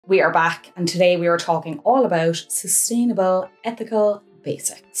We are back, and today we are talking all about sustainable, ethical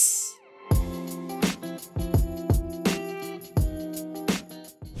basics.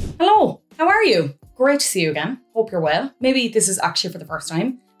 Hello, how are you? Great to see you again. Hope you're well. Maybe this is actually for the first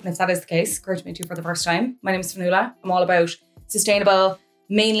time, and if that is the case, great to meet you for the first time. My name is Tala. I'm all about sustainable,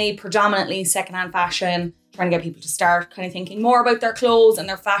 mainly predominantly secondhand fashion, trying to get people to start kind of thinking more about their clothes and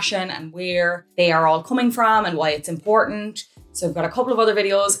their fashion and where they are all coming from and why it's important. So I've got a couple of other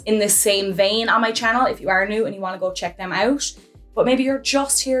videos in this same vein on my channel if you are new and you want to go check them out. But maybe you're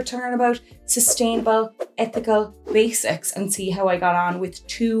just here to learn about sustainable, ethical basics and see how I got on with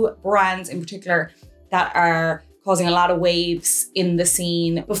two brands in particular that are causing a lot of waves in the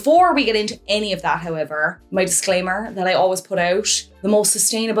scene. Before we get into any of that, however, my disclaimer that I always put out, the most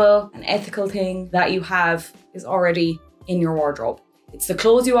sustainable and ethical thing that you have is already in your wardrobe. It's the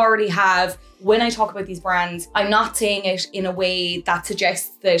clothes you already have. When I talk about these brands, I'm not saying it in a way that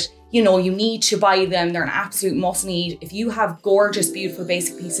suggests that, you know, you need to buy them. They're an absolute must need. If you have gorgeous, beautiful,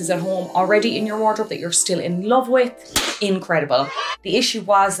 basic pieces at home already in your wardrobe that you're still in love with, incredible. The issue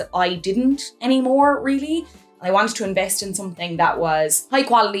was that I didn't anymore, really. I wanted to invest in something that was high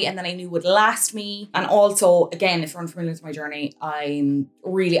quality and that I knew would last me. And also, again, if you're unfamiliar with my journey, I'm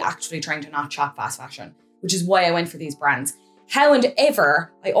really actively trying to not shop fast fashion, which is why I went for these brands.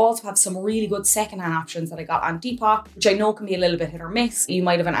 However, I also have some really good secondhand options that I got on Depop, which I know can be a little bit hit or miss. You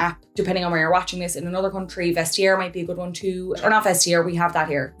might have an app, depending on where you're watching this, in another country. Vestiaire might be a good one too. Or not Vestiaire, we have that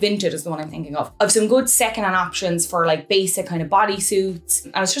here. Vinted is the one I'm thinking of. I have some good secondhand options for like basic kind of bodysuits.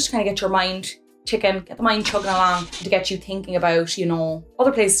 And it's just to kind of get your mind ticking, get the mind chugging along, to get you thinking about, you know,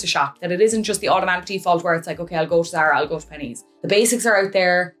 other places to shop. That it isn't just the automatic default where it's like, okay, I'll go to Zara, I'll go to Penny's. The basics are out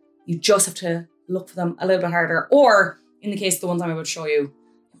there. You just have to look for them a little bit harder. Or in the case of the ones I'm about to show you,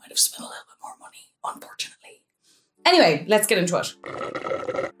 you might have spent a little bit more money, unfortunately. Anyway, let's get into it.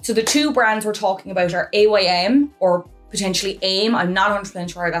 So the two brands we're talking about are AYM, or potentially AYM, I'm not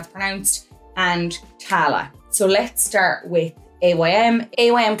 100% sure how that's pronounced, and Tala. So let's start with AYM.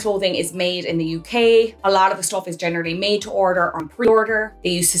 AYM clothing is made in the UK. A lot of the stuff is generally made to order or on pre-order.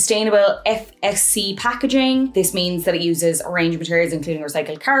 They use sustainable FSC packaging. This means that it uses a range of materials including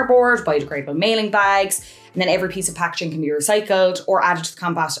recycled cardboard, biodegradable mailing bags, and then every piece of packaging can be recycled or added to the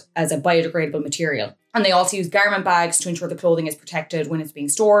compost as a biodegradable material. And they also use garment bags to ensure the clothing is protected when it's being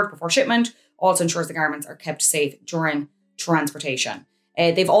stored before shipment. Also ensures the garments are kept safe during transportation.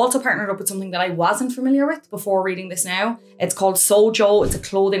 They've also partnered up with something that I wasn't familiar with before reading this now. It's called Sojo. It's a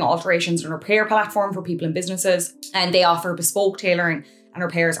clothing alterations and repair platform for people and businesses. And they offer bespoke tailoring and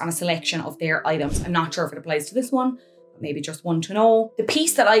repairs on a selection of their items. I'm not sure if it applies to this one, but maybe just one to know. The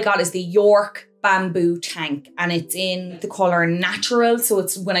piece that I got is the York bamboo tank, and it's in the color natural. So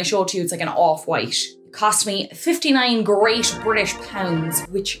it's, when I show it to you, it's like an off-white. It cost me 59 great British pounds,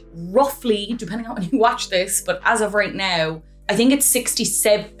 which roughly, depending on when you watch this, but as of right now, I think it's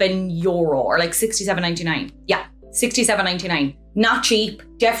 €67 or like 67.99. Yeah, 67.99. Not cheap.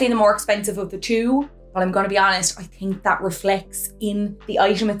 Definitely the more expensive of the two. But I'm going to be honest, I think that reflects in the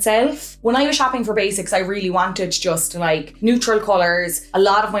item itself. When I was shopping for basics, I really wanted just like neutral colours. A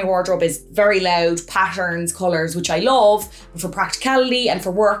lot of my wardrobe is very loud patterns, colours, which I love. But for practicality and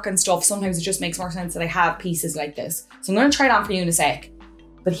for work and stuff, sometimes it just makes more sense that I have pieces like this. So I'm going to try it on for you in a sec.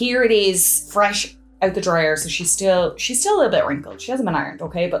 But here it is, fresh out the dryer, so she's still a little bit wrinkled. She hasn't been ironed,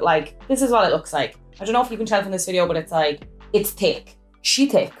 okay? But like, this is what it looks like. I don't know if you can tell from this video, but it's like, it's thick. She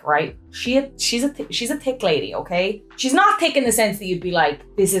thick, right? She's a thick lady, okay? She's not thick in the sense that you'd be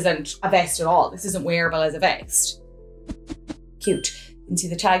like, this isn't a vest at all. This isn't wearable as a vest. Cute. You can see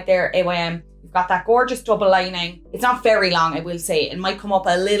the tag there, AYM. You've got that gorgeous double lining. It's not very long, I will say. It might come up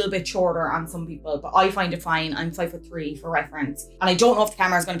a little bit shorter on some people, but I find it fine. I'm 5'3" for reference. And I don't know if the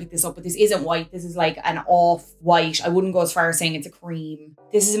camera is going to pick this up, but this isn't white. This is like an off-white. I wouldn't go as far as saying it's a cream.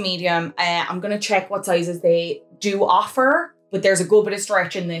 This is a medium. I'm going to check what sizes they do offer, but there's a good bit of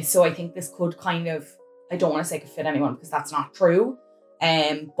stretch in this. So I think this could kind of, I don't want to say could fit anyone because that's not true.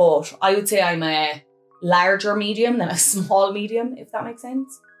 But I would say I'm a larger medium than a small medium, if that makes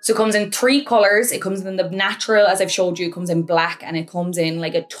sense. So it comes in 3 colours. It comes in the natural, as I've showed you, it comes in black, and it comes in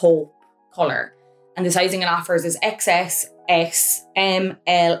like a taupe colour. And the sizing it offers is XS, S, M,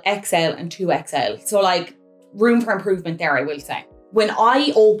 L, XL, and 2XL. So like room for improvement there, I will say. When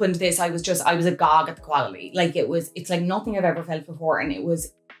I opened this, I was agog at the quality. Like it's like nothing I've ever felt before. And it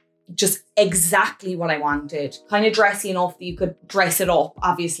was just exactly what I wanted. Kind of dressy enough that you could dress it up,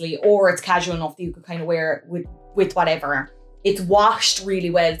 obviously, or it's casual enough that you could kind of wear it with whatever. It's washed really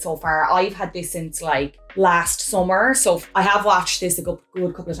well so far. I've had this since like last summer. So I have washed this a good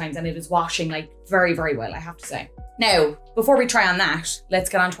couple of times and it is washing like very, very well, I have to say. Now, before we try on that, let's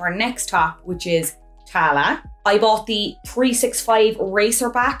get on to our next top, which is Tala. I bought the 365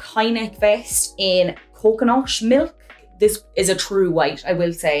 Racerback high neck vest in coconut milk. This is a true white, I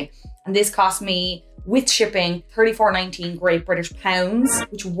will say. And this cost me, with shipping, $34.19 Great British pounds,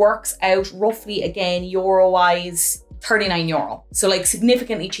 which works out roughly, again, euro-wise, €39. So like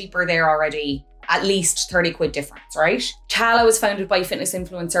significantly cheaper there already, at least 30 quid difference, right? Tala was founded by fitness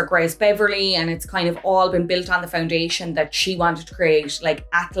influencer Grace Beverly, and it's kind of all been built on the foundation that she wanted to create like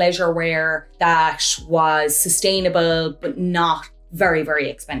athleisure wear that was sustainable, but not very, very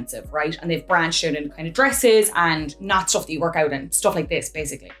expensive, right? And they've branched out into kind of dresses and not stuff that you work out in, stuff like this,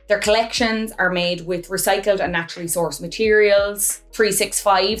 basically. Their collections are made with recycled and naturally sourced materials.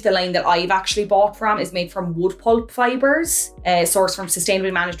 365, the line that I've actually bought from, is made from wood pulp fibers, sourced from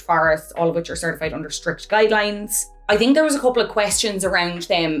sustainably managed forests, all of which are certified under strict guidelines. I think there was a couple of questions around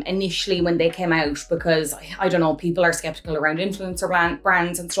them initially when they came out because, I don't know, people are skeptical around influencer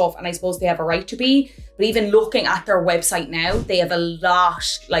brands and stuff, and I suppose they have a right to be. But even looking at their website now, they have a lot,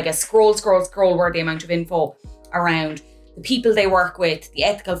 like a scroll worthy amount of info around the people they work with, the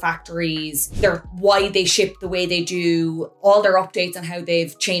ethical factories, why they ship the way they do, all their updates on how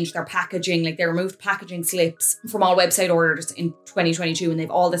they've changed their packaging. Like they removed packaging slips from all website orders in 2022, and they've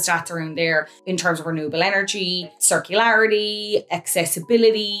all the stats around there in terms of renewable energy, circularity,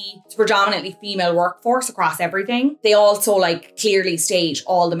 accessibility. It's predominantly female workforce across everything. They also like clearly state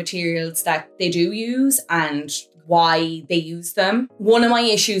all the materials that they do use and why they use them. One of my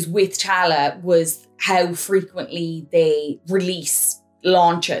issues with Tala was how frequently they release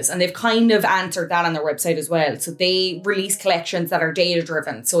launches, and they've kind of answered that on their website as well. So they release collections that are data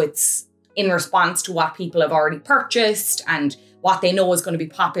driven. So it's in response to what people have already purchased and what they know is going to be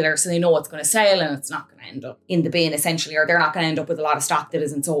popular. So they know what's going to sell and it's not going to end up in the bin essentially, or they're not going to end up with a lot of stock that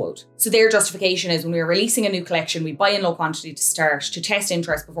isn't sold. So their justification is when we're releasing a new collection, we buy in low quantity to start to test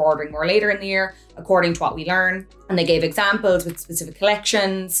interest before ordering more later in the year, according to what we learn. And they gave examples with specific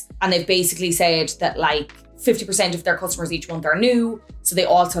collections. And they've basically said that like 50% of their customers each month are new, so they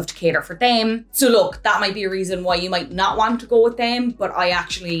also have to cater for them. So look, that might be a reason why you might not want to go with them, but I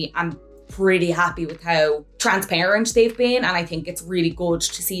actually am pretty happy with how transparent they've been, and I think it's really good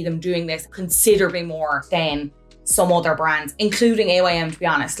to see them doing this considerably more than some other brands, including AYM, to be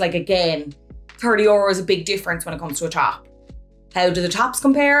honest. Like again, €30 is a big difference when it comes to a top. How do the tops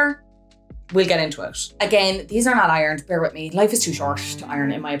compare? We'll get into it. Again, these are not ironed, bear with me. Life is too short to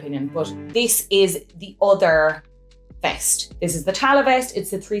iron in my opinion, but this is the other vest. This is the Tala vest. It's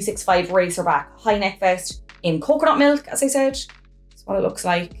the 365 Racerback high neck vest in coconut milk, as I said. That's what it looks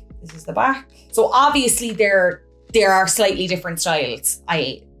like. This is the back. So obviously there are slightly different styles.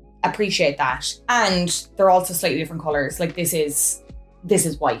 I appreciate that. And they're also slightly different colors. Like this is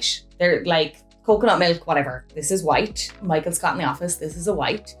white. They're like coconut milk, whatever. This is white. Michael's got in the office. This is a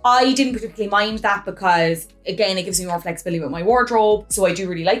white. I didn't particularly mind that because again, it gives me more flexibility with my wardrobe. So I do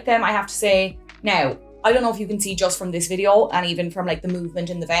really like them, I have to say. Now, I don't know if you can see just from this video and even from like the movement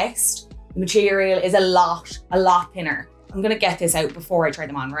in the vest, the material is a lot thinner. I'm gonna get this out before I try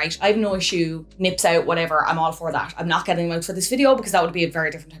them on, right? I have no issue, nips out, whatever, I'm all for that. I'm not getting them out for this video because that would be a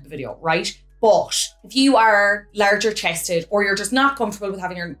very different type of video, right? But if you are larger chested or you're just not comfortable with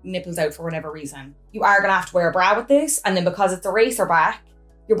having your nipples out for whatever reason, you are gonna have to wear a bra with this. And then because it's a racer back,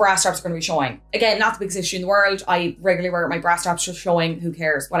 your bra straps are gonna be showing. Again, not the biggest issue in the world. I regularly wear my bra straps just showing, who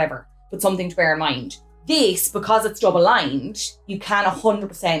cares, whatever. But something to bear in mind. This, because it's double lined, you can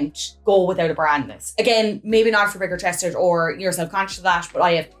 100% go without a bra in this. Again, maybe not if you're bigger chested or you're self-conscious of that, but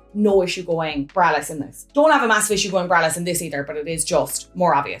I have no issue going braless in this. Don't have a massive issue going braless in this either, but it is just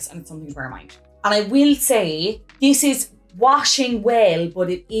more obvious and it's something to bear in mind. And I will say, this is washing well,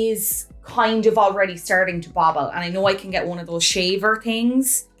 but it is kind of already starting to bobble. And I know I can get one of those shaver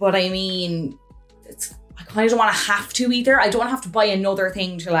things, but I mean, I kind of don't want to have to either. I don't have to buy another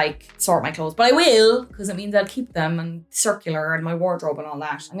thing to like sort my clothes, but I will, because it means I'll keep them and circular in my wardrobe and all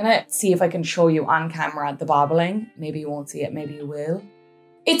that. I'm gonna see if I can show you on camera the bobbling. Maybe you won't see it, maybe you will.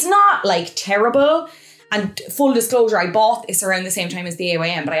 It's not like terrible. And full disclosure, I bought this around the same time as the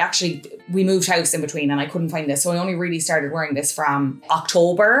AYM, but we moved house in between and I couldn't find this. So I only really started wearing this from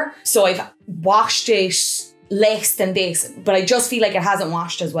October. So I've washed it less than this, but I just feel like it hasn't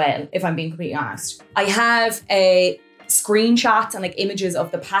washed as well, if I'm being completely honest. I have screenshots and like images of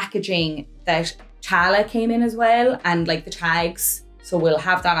the packaging that Tala came in as well, and like the tags. So we'll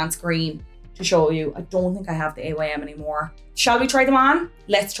have that on screen to show you. I don't think I have the AYM anymore. shall we try them on?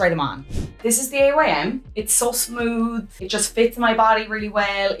 Let's try them on. This is the AYM. It's so smooth. It just fits my body really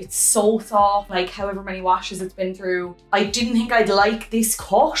well. It's so soft, like however many washes it's been through. I didn't think I'd like this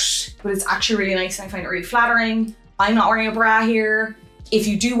cut, but it's actually really nice and I find it really flattering. I'm not wearing a bra here. If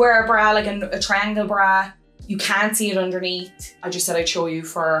you do wear a bra, like a triangle bra, you can't see it underneath. I just said I'd show you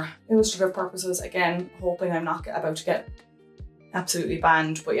for illustrative purposes. Again, hoping I'm not about to get absolutely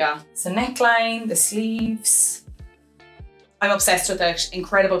banned, but yeah. It's the neckline, the sleeves. I'm obsessed with it.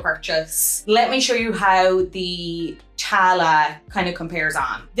 Incredible purchase. Let me show you how the Tala kind of compares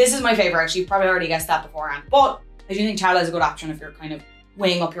on. This is my favorite. You've probably already guessed that beforehand, but I do think Tala is a good option if you're kind of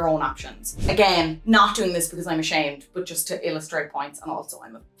weighing up your own options. Again, not doing this because I'm ashamed, but just to illustrate points, and also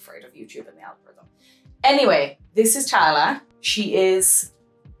I'm afraid of YouTube and the algorithm. Anyway, this is Tala. She is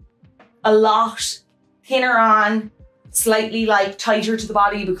a lot thinner on, slightly like tighter to the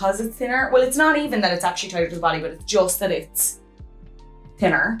body because it's thinner. Well, it's not even that it's actually tighter to the body, but it's just that it's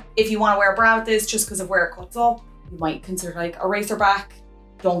thinner. If you want to wear a bra with this just because of where it cuts up, you might consider like a racer back.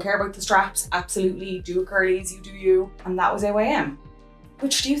 Don't care about the straps. Absolutely do curlies, you do you. And that was AYM.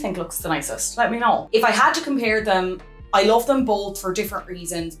 Which do you think looks the nicest? Let me know. If I had to compare them, I love them both for different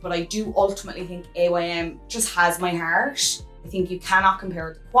reasons, but I do ultimately think AYM just has my heart. I think you cannot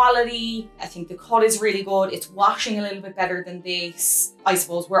compare the quality. I think the cut is really good. It's washing a little bit better than this. I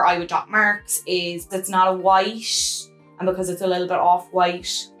suppose where I would dot marks is it's not a white, and because it's a little bit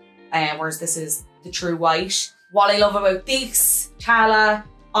off-white, whereas this is the true white. What I love about this, Tala,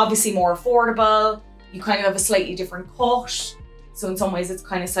 obviously more affordable. You kind of have a slightly different cut. So in some ways it's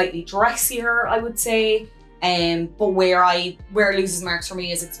kind of slightly dressier, I would say. But where it loses marks for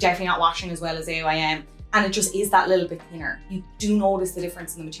me is it's definitely not washing as well as AYM. And it just is that little bit thinner. You do notice the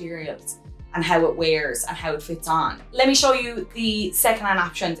difference in the materials and how it wears and how it fits on. Let me show you the secondhand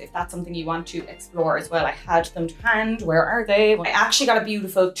options if that's something you want to explore as well. I had them to hand. Where are they? I actually got a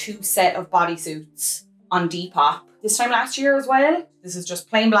beautiful 2 set of bodysuits on Depop this time last year as well. This is just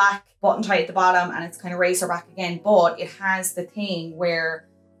plain black, button tight at the bottom, and it's kind of racer back again, but it has the thing where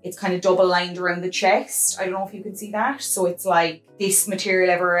it's kind of double lined around the chest. I don't know if you can see that. So it's like this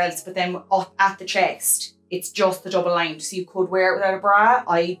material everywhere else, but then up at the chest, it's just the double lined. So you could wear it without a bra.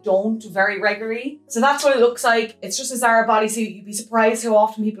 I don't very regularly. So that's what it looks like. It's just a Zara bodysuit. You'd be surprised how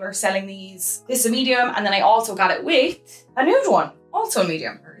often people are selling these. This is a medium, and then I also got it with a nude one, also a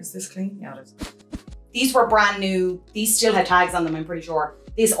medium. Or is this clean? Yeah, it is. These were brand new. These still had tags on them, I'm pretty sure.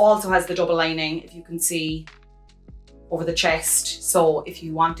 This also has the double lining, if you can see, over the chest. So if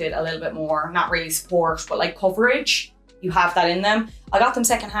you wanted a little bit more, not really support, but like coverage, you have that in them. I got them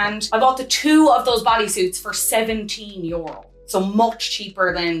secondhand. I bought the 2 of those bodysuits for €17. So much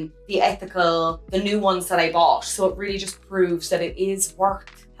cheaper than the new ones that I bought. So it really just proves that it is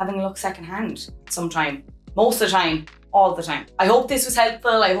worth having a look secondhand sometime, most of the time, all the time. I hope this was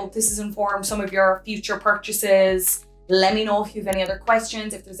helpful. I hope this has informed some of your future purchases. Let me know if you have any other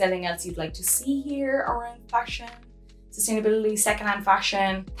questions, if there's anything else you'd like to see here around fashion, sustainability, secondhand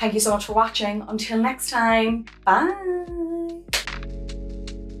fashion. Thank you so much for watching. Until next time, bye.